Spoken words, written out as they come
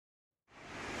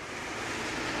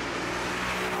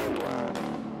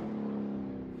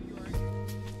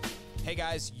Hey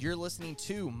guys, you're listening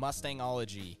to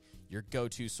Mustangology, your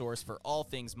go-to source for all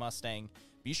things Mustang.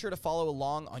 Be sure to follow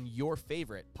along on your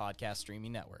favorite podcast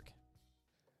streaming network.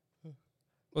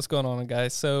 What's going on,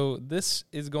 guys? So this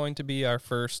is going to be our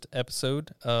first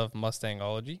episode of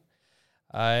Mustangology.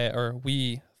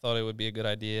 We thought it would be a good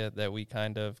idea that we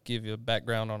kind of give you a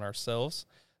background on ourselves.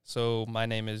 So my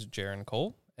name is Jaron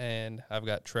Cole, and I've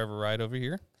got Trevor Wright over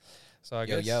here. So I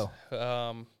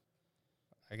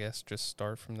guess just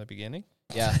start from the beginning.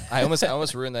 Yeah, I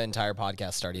almost ruined the entire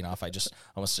podcast starting off. I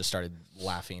almost started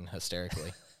laughing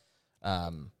hysterically.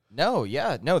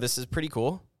 This is pretty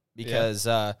cool because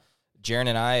Jaron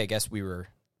and I guess we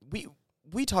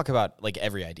talk about like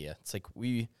every idea. It's like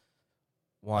we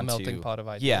want a melting pot of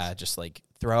ideas. Yeah, just like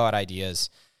throw out ideas,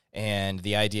 and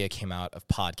the idea came out of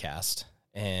podcast,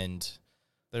 and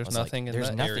there's nothing in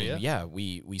that area. Yeah,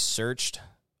 we searched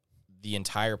the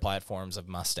entire platforms of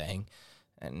Mustang.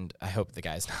 And I hope the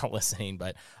guy's not listening,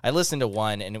 but I listened to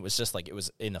one, and it was just like it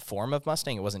was in the form of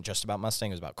Mustang. It wasn't just about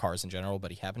Mustang. It was about cars in general, but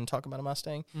he happened to talk about a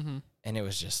Mustang. Mm-hmm. And it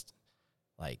was just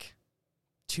like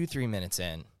 2-3 minutes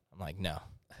in, I'm like, no.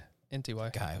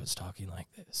 NTY. The guy was talking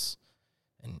like this.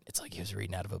 And it's like he was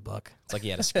reading out of a book. It's like he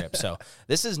had a script. So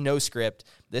this is no script.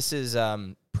 This is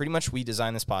pretty much we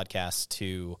designed this podcast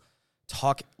to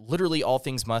talk literally all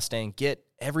things Mustang, get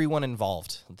everyone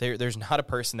involved. There's not a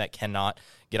person that cannot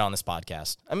get on this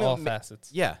podcast. I mean, all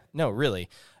facets. Yeah, no, really.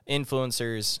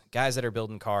 Influencers, guys that are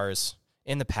building cars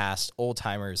in the past, old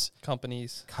timers,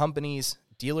 companies,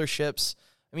 dealerships.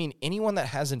 I mean, anyone that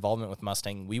has involvement with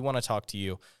Mustang, we want to talk to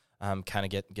you, kind of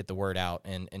get the word out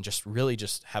and just really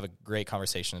just have a great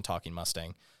conversation and talking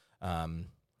Mustang.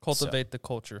 Cultivate the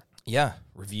culture. Yeah,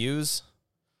 reviews.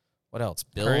 What else?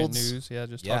 Builds. Current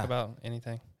news, talk about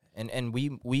anything. And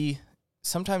we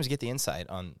sometimes get the insight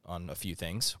on a few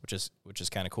things, which is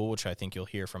kind of cool, which I think you'll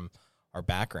hear from our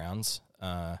backgrounds.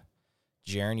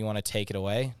 Jaron, you want to take it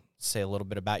away? Say a little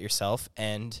bit about yourself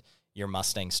and your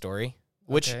Mustang story.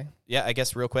 Which, okay. Yeah, I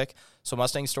guess real quick. So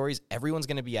Mustang stories, everyone's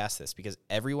going to be asked this because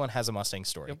everyone has a Mustang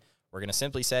story. Yep. We're going to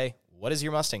simply say, what is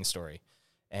your Mustang story?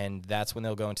 And that's when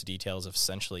they'll go into details of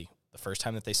essentially the first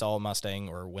time that they saw a Mustang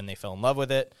or when they fell in love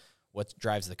with it, what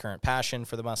drives the current passion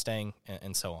for the Mustang,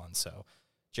 and so on. So,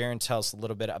 Jaron, tell us a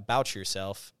little bit about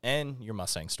yourself and your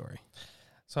Mustang story.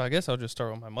 So I guess I'll just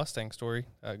start with my Mustang story.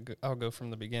 I'll go from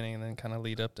the beginning and then kind of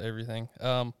lead up to everything.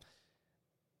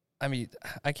 I mean,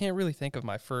 I can't really think of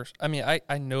my first. I mean,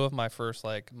 I know of my first,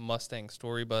 like, Mustang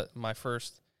story, but my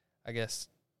first, I guess,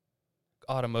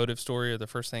 automotive story or the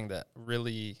first thing that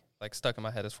really, like, stuck in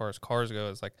my head as far as cars go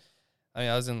is, like, I mean,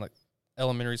 I was in, like,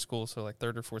 elementary school, so like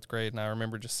 3rd or 4th grade, and I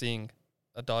remember just seeing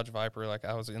a Dodge Viper. Like,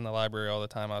 I was in the library all the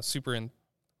time. I was super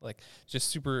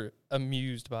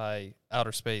amused by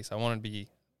outer space. I wanted to be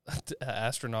an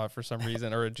astronaut for some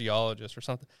reason or a geologist or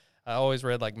something. I always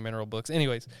read like mineral books.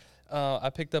 Anyways, I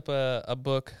picked up a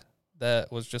book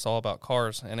that was just all about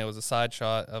cars, and it was a side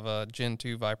shot of a Gen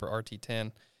 2 Viper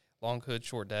RT10, long hood,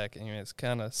 short deck, and it's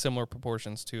kind of similar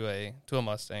proportions to a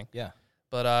Mustang. Yeah.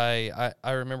 But I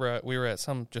remember we were at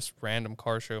some just random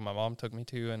car show my mom took me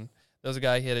to, and there was a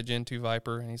guy, he had a Gen 2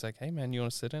 Viper, and he's like, hey, man, you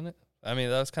want to sit in it? I mean,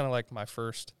 that was kind of like my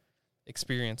first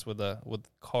experience with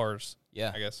cars,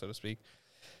 yeah, I guess, so to speak.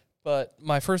 But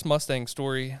my first Mustang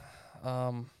story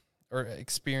or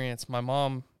experience, my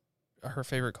mom, her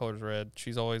favorite color is red.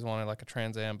 She's always wanted like a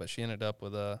Trans Am, but she ended up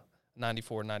with a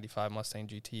 94, 95 Mustang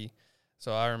GT.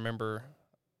 So I remember,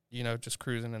 just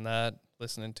cruising in that,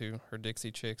 listening to her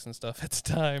Dixie Chicks and stuff at the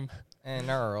time. And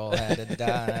Earl had a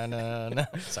dine.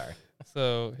 Sorry.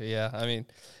 So, yeah, I mean,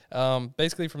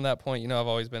 basically from that point, I've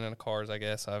always been into cars, I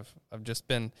guess. I've just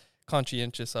been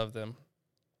conscientious of them.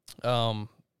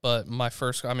 But my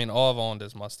first, all I've owned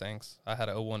is Mustangs. I had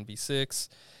a 01 V6.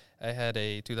 I had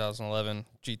a 2011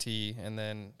 GT, and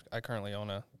then I currently own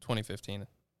a 2015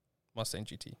 Mustang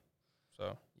GT.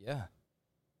 So, yeah.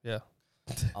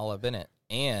 All up in it.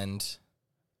 And,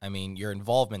 your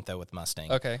involvement, though, with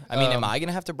Mustang. Okay. Am I going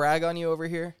to have to brag on you over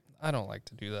here? I don't like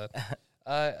to do that.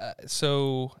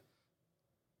 So,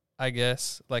 I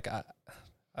guess, like, I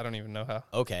don't even know how.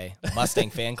 Okay. Mustang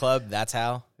Fan Club, that's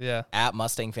how? Yeah. At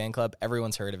Mustang Fan Club,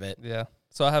 everyone's heard of it. Yeah.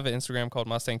 So, I have an Instagram called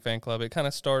Mustang Fan Club. It kind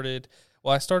of started,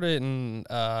 I started in,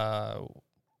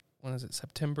 when is it,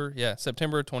 September? Yeah,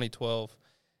 September of 2012.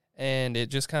 And it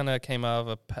just kind of came out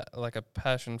of a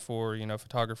passion for,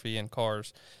 photography and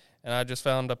cars. And I just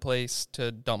found a place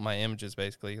to dump my images,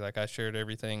 basically. Like, I shared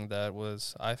everything that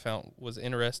I found was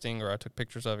interesting or I took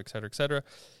pictures of, et cetera, et cetera.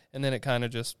 And then it kind of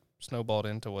just snowballed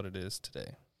into what it is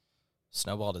today.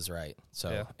 Snowballed is right. So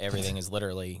yeah. Everything is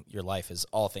literally, your life is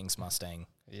all things Mustang.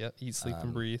 Yeah, eat, sleep,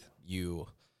 and breathe. You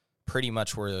pretty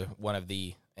much were one of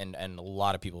the, and a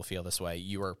lot of people feel this way,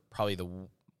 you were probably the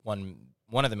one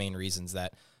of the main reasons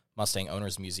that Mustang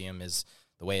Owners Museum is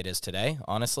the way it is today,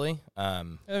 honestly. I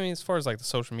mean, as far as like the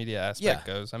social media aspect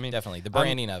goes, I mean, definitely the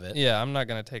branding of it. Yeah, I'm not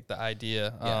going to take the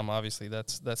idea. Yeah. Obviously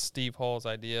that's Steve Hall's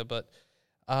idea, but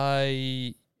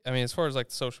I mean, as far as like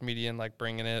the social media and like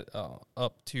bringing it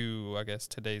up to, I guess,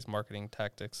 today's marketing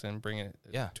tactics and bringing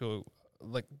it to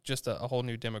like just a whole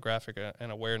new demographic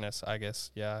and awareness, I guess.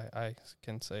 Yeah, I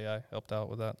can say I helped out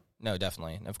with that. No,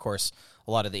 definitely. And of course,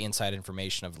 a lot of the inside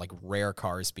information of like rare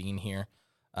cars being here.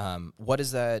 What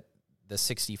is that? The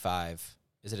 65?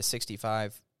 Is it a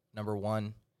 65 number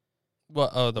 1?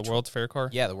 Well, the World's Fair car?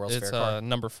 Yeah, the World's Fair car. It's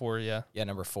number 4, yeah. Yeah,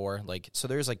 number 4. Like, so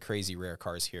there's like crazy rare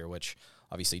cars here, which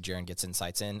obviously Jaron gets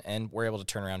insights in, and we're able to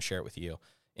turn around and share it with you,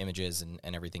 images and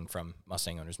everything from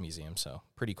Mustang Owners Museum. So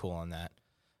pretty cool on that.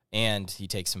 And he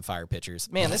takes some fire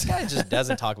pictures. Man, this guy just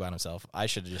doesn't talk about himself. I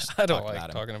should have just I don't talked like about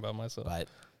him. talking about myself. But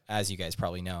as you guys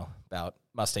probably know about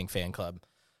Mustang Fan Club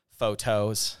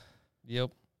photos.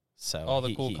 Yep. So all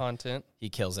the cool content. He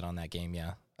kills it on that game,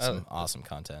 yeah. Some awesome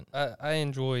content. I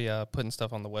enjoy putting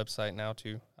stuff on the website now,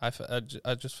 too. I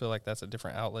just feel like that's a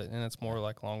different outlet, and it's more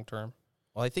like long-term.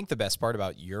 Well, I think the best part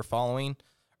about your following,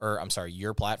 or I'm sorry,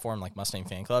 your platform, like Mustang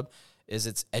Fan Club, is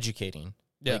it's educating.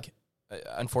 Yeah. Like,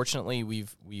 unfortunately,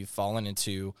 we've fallen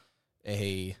into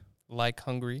a... Like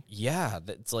hungry. Yeah,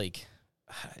 that's like...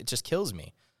 It just kills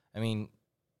me. I mean,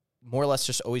 more or less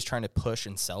just always trying to push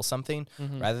and sell something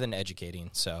rather than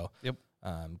educating. So yep.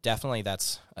 Definitely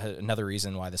that's another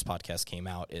reason why this podcast came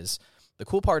out. Is the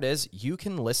cool part is you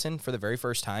can listen for the very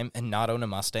first time and not own a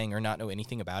Mustang or not know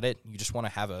anything about it. You just want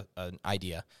to have an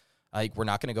idea. Like, we're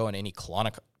not going to go in any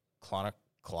chronological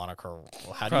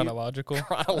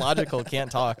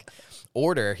can't talk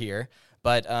order here,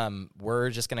 but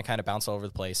we're just going to kind of bounce all over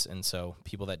the place. And so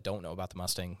people that don't know about the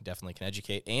Mustang definitely can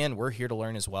educate, and we're here to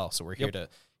learn as well. So we're here to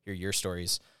hear your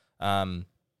stories.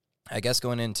 I guess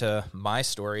going into my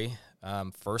story,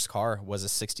 first car was a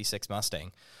 66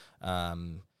 Mustang.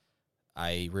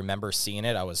 I remember seeing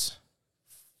it. I was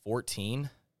 14,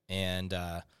 and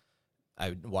I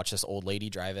watched this old lady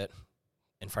drive it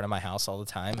in front of my house all the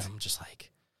time. And I'm just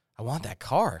like, I want that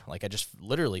car. Like, I just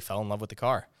literally fell in love with the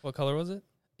car. What color was it?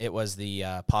 It was the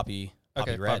Poppy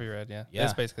Red. Poppy Red, yeah.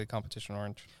 It's basically competition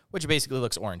orange. Which basically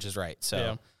looks orange, is right.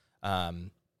 So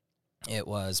it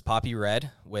was Poppy Red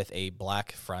with a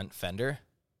black front fender.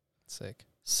 Sick.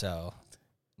 So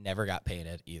never got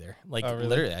painted either. Like, really?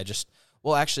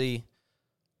 Literally,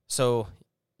 so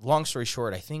long story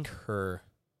short, I think her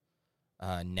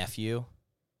nephew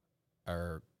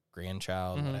or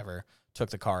grandchild, whatever, took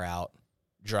the car out,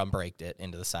 drum braked it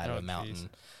into the side of a mountain,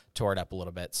 tore it up a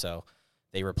little bit. So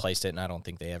they replaced it, and I don't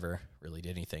think they ever really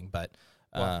did anything. But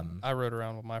I rode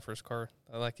around with my first car.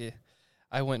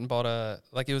 I went and bought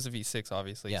it was a V6,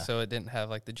 obviously. Yeah. So it didn't have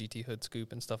like the GT hood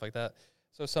scoop and stuff like that.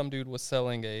 So some dude was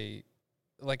selling it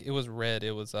was red.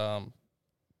 It was,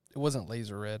 it wasn't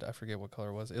laser red. I forget what color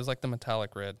it was. It was like the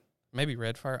metallic red, maybe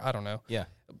red fire. I don't know. Yeah.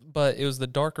 But it was the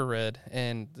darker red,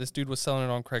 and this dude was selling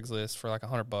it on Craigslist for like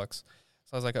 $100. So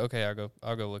I was like, okay,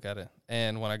 I'll go look at it.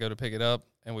 And when I go to pick it up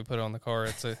and we put it on the car,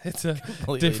 it's a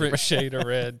different shade of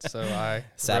red. So I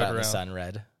sat out in the sun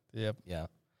red. Yep. Yeah.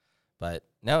 But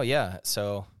no, yeah.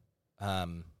 So I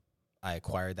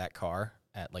acquired that car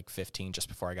at like 15, just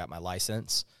before I got my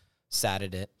license. Sat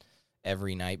at it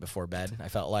every night before bed. I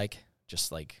felt like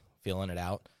just like feeling it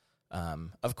out.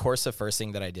 Of course, the first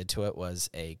thing that I did to it was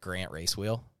a Grant race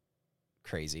wheel.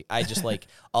 Crazy. I just like,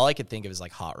 all I could think of is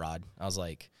like hot rod. I was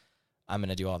like, I'm going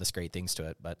to do all this great things to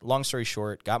it. But long story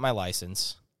short, got my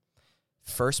license.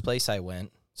 First place I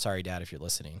went, sorry, Dad, if you're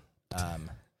listening.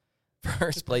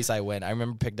 First place I went, I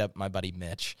remember picked up my buddy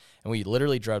Mitch, and we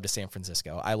literally drove to San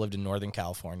Francisco. I lived in Northern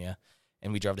California,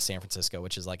 and we drove to San Francisco,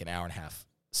 which is like an hour and a half.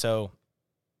 So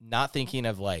not thinking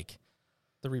of like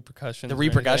the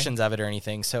repercussions of it or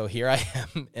anything. So here I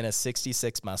am in a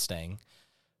 66 Mustang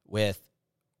with,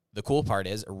 the cool part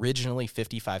is, originally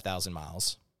 55,000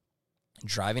 miles,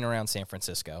 driving around San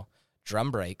Francisco, drum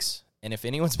brakes. And if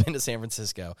anyone's been to San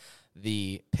Francisco,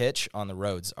 the pitch on the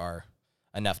roads are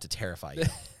enough to terrify you.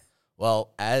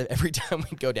 Well, every time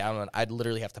we'd go down one, I'd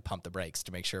literally have to pump the brakes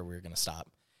to make sure we were going to stop.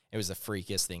 It was the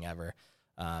freakiest thing ever.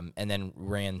 And then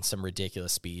ran some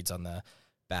ridiculous speeds on the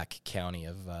back county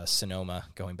of Sonoma,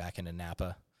 going back into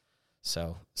Napa.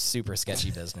 So super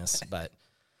sketchy business. But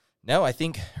no, I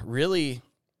think really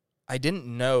I didn't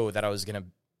know that I was going to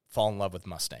fall in love with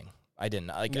Mustang. I didn't.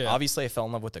 Obviously I fell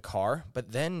in love with the car,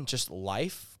 but then just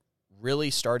life really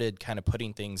started kind of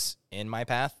putting things in my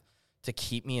path to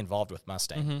keep me involved with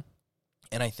Mustang.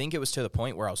 And I think it was to the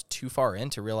point where I was too far in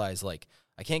to realize, like,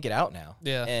 I can't get out now.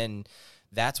 Yeah. And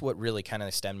that's what really kind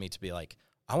of stemmed me to be like,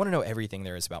 I want to know everything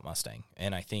there is about Mustang.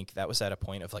 And I think that was at a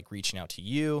point of, like, reaching out to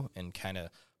you and kind of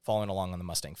following along on the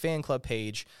Mustang fan club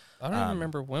page. I don't even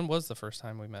remember, when was the first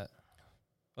time we met?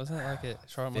 Wasn't it like at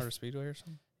Charlotte Motor Speedway or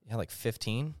something? Yeah, like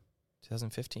 2015.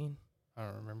 I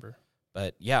don't remember.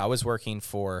 But yeah, I was working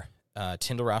for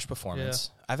Tyndall Roush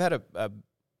Performance. Yeah. I've had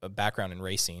a background in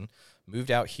racing,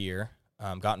 moved out here,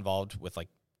 got involved with like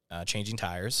changing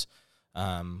tires,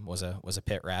 was a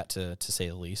pit rat to say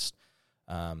the least.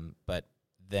 But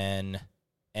then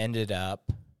ended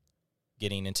up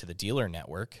getting into the dealer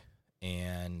network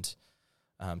and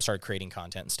started creating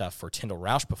content and stuff for Tyndall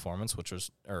Roush Performance,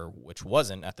 which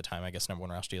wasn't at the time, I guess, number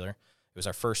one Roush dealer. It was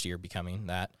our first year becoming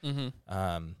that.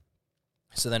 Mm-hmm.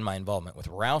 So then my involvement with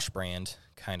Roush brand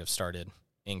kind of started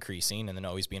increasing, and then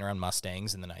always being around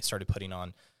Mustangs. And then I started putting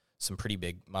on some pretty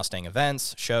big Mustang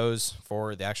events, shows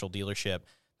for the actual dealership.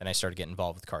 Then I started getting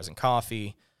involved with Cars and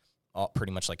Coffee,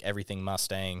 pretty much like everything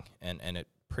Mustang, and it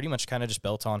pretty much kind of just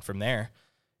built on from there.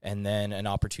 And then an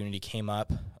opportunity came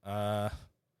up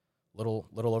little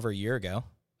over a year ago,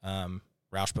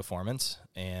 Roush Performance,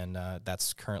 and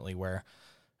that's currently where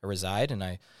I reside. And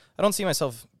I don't see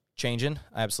myself changing.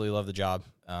 I absolutely love the job.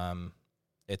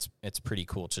 It's pretty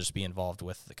cool to just be involved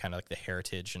with the kind of like the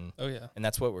heritage, and and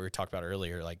that's what we were talking about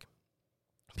earlier. Like,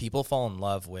 people fall in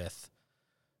love with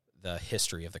the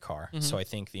history of the car. Mm-hmm. So I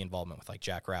think the involvement with like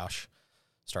Jack Roush,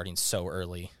 starting so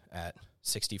early at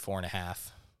 64.5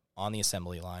 on the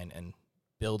assembly line and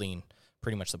building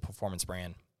pretty much the performance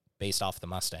brand based off the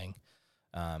Mustang,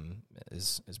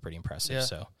 is pretty impressive. Yeah,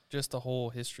 so just the whole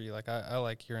history. Like, I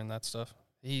like hearing that stuff.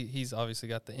 He's obviously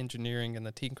got the engineering and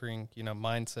the tinkering,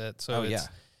 mindset. So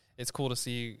it's cool to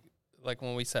see, like,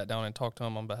 when we sat down and talked to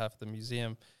him on behalf of the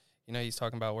museum, he's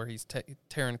talking about where he's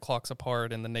tearing clocks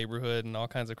apart in the neighborhood and all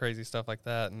kinds of crazy stuff like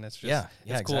that. And it's just,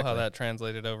 it's cool how that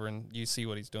translated over, and you see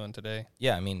what he's doing today.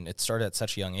 Yeah. I mean, it started at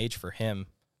such a young age for him,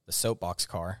 the soapbox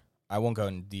car. I won't go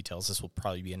into details. This will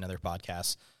probably be another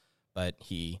podcast, but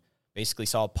he basically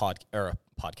saw a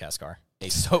podcast car, a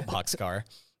soapbox car.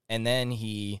 And then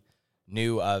he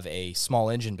knew of a small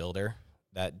engine builder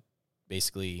that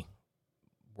basically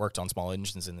worked on small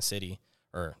engines in the city,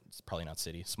 or it's probably not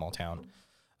city, small town.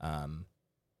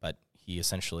 But he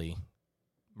essentially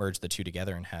merged the two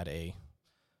together and had a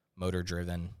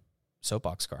motor-driven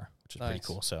soapbox car, which is pretty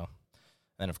cool. So, and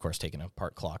then, of course, taking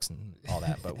apart clocks and all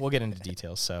that, but we'll get into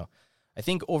details. So I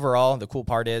think overall the cool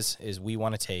part is we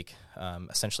want to take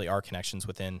essentially our connections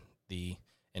within the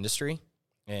industry,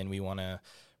 and we want to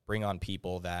bring on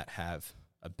people that have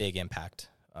a big impact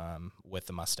with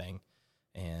the Mustang,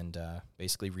 and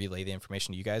basically relay the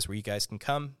information to you guys where you guys can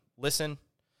come, listen.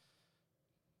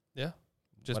 Yeah.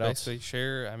 Just what basically else?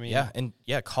 Share. I mean,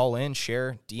 call in,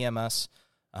 share, DM us.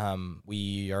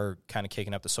 We are kind of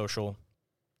kicking up the social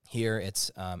here.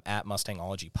 It's at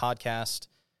Mustangology Podcast,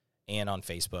 and on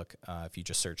Facebook if you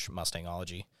just search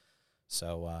Mustangology.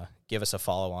 So give us a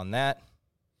follow on that.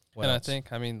 What else? I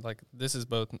think, like, this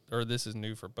is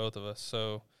new for both of us.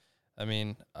 So, I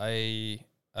mean, I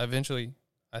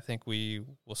think we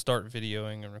will start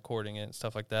videoing and recording it and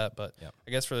stuff like that. But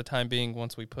I guess for the time being,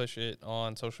 once we push it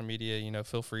on social media,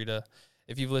 feel free to,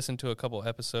 if you've listened to a couple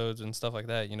episodes and stuff like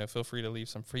that, feel free to leave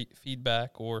some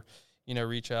feedback, or,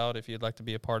 reach out if you'd like to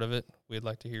be a part of it. We'd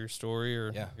like to hear your story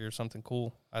or hear something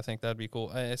cool. I think that'd be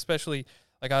cool. Especially,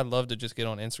 like, I'd love to just get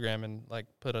on Instagram and, like,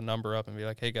 put a number up and be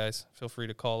like, hey, guys, feel free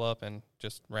to call up and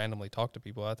just randomly talk to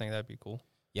people. I think that'd be cool.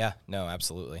 Yeah, no,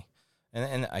 absolutely.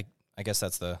 And I guess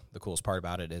that's the coolest part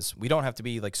about it is we don't have to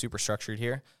be, like, super structured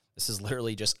here. This is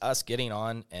literally just us getting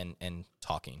on and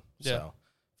talking. Yeah. So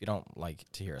if you don't like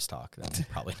to hear us talk, then it's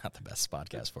probably not the best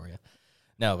podcast for you.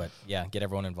 No, but, get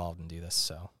everyone involved and do this.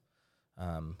 So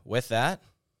with that,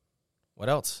 what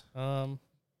else? I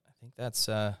think that's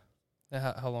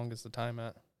how long is the time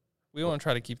at? We want to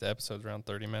try to keep the episodes around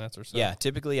 30 minutes or so. Yeah,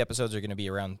 typically episodes are going to be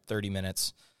around 30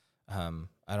 minutes.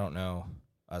 I don't know.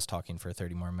 Us talking for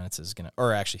 30 more minutes is going to,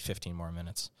 or actually 15 more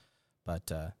minutes.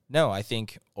 But no, I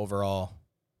think overall.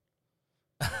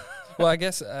 Well, I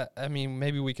guess, I mean,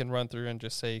 maybe we can run through and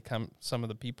just say some of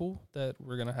the people that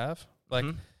we're going to have. Like,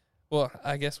 well,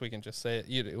 I guess we can just say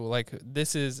it. Like,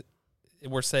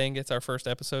 we're saying it's our first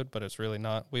episode, but it's really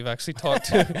not. We've actually talked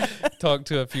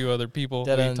to a few other people.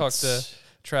 We talked to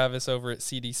Travis over at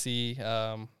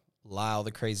CDC. Lyle,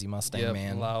 the crazy Mustang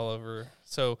man. Lyle over.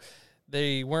 So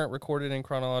they weren't recorded in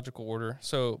chronological order.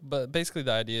 So, but basically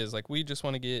the idea is, like, we just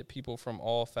want to get people from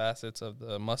all facets of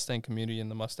the Mustang community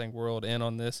and the Mustang world in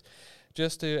on this,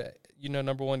 just to,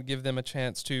 number one, give them a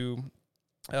chance to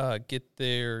get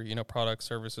their product,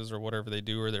 services, or whatever they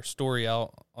do, or their story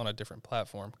out on a different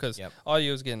platform. Because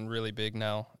audio is getting really big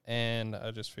now, and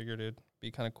I just figured it'd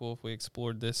be kind of cool if we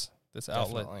explored this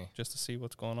outlet just to see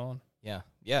what's going on. Yeah,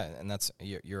 and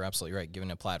you're absolutely right.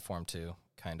 Giving a platform to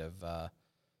kind of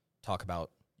talk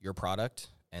about your product,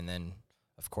 and then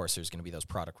of course there's going to be those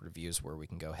product reviews where we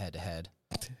can go head to head.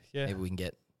 Yeah, maybe we can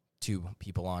get 2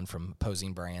 people on from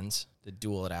opposing brands to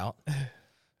duel it out.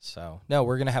 So, no,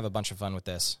 we're going to have a bunch of fun with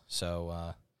this.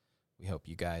 So, we hope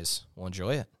you guys will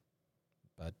enjoy it.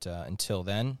 But until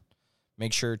then,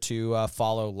 make sure to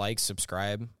follow, like,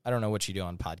 subscribe. I don't know what you do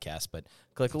on podcasts, but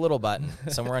click a little button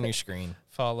somewhere on your screen.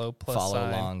 Follow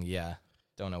sign. Along. Yeah.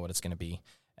 Don't know what it's going to be.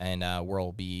 And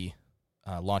we'll be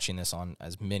launching this on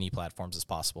as many platforms as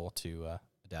possible to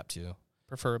adapt to.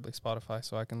 Preferably Spotify,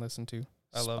 so I can listen to.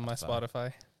 I love my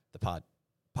Spotify. The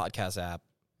podcast app.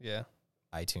 Yeah.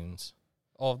 iTunes.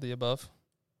 All of the above.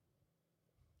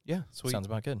 Yeah, sweet. Sounds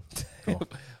about good. Cool.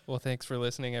 Well, thanks for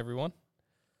listening, everyone.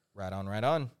 Right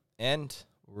on. And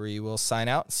we will sign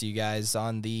out. See you guys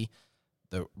on the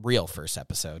real first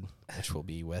episode, which will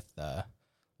be with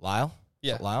Lyle.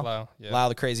 Yeah, Lyle. Yeah. Lyle,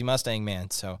 the crazy Mustang man.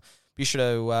 So be sure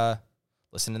to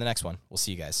listen to the next one. We'll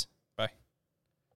see you guys.